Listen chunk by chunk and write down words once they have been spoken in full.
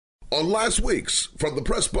on last week's From the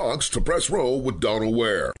Press Box to Press Row with Donald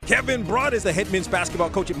Ware. Kevin Broad is the head men's basketball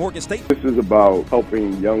coach at Morgan State. This is about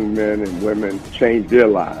helping young men and women change their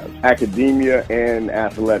lives. Academia and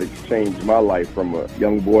athletics changed my life from a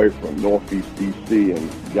young boy from Northeast D.C.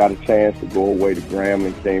 and got a chance to go away to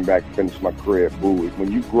Grambling, came back and finished my career at Bowie.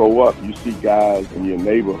 When you grow up, you see guys in your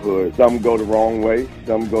neighborhood. Some go the wrong way,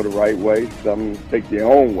 some go the right way, some take their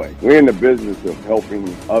own way. We're in the business of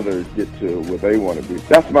helping others get to where they want to be.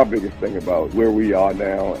 That's my biggest thing about where we are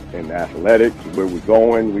now in athletics, where we're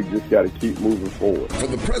going. We just got to keep moving forward.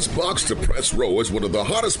 From the Press Box to Press Row is one of the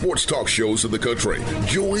hottest sports talk shows in the country.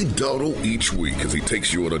 Join Donald each week as he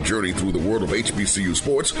takes you on a journey through the world of HBCU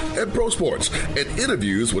sports and pro sports and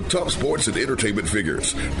interviews with top sports and entertainment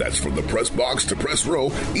figures. That's From the Press Box to Press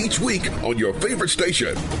Row each week on your favorite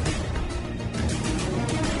station.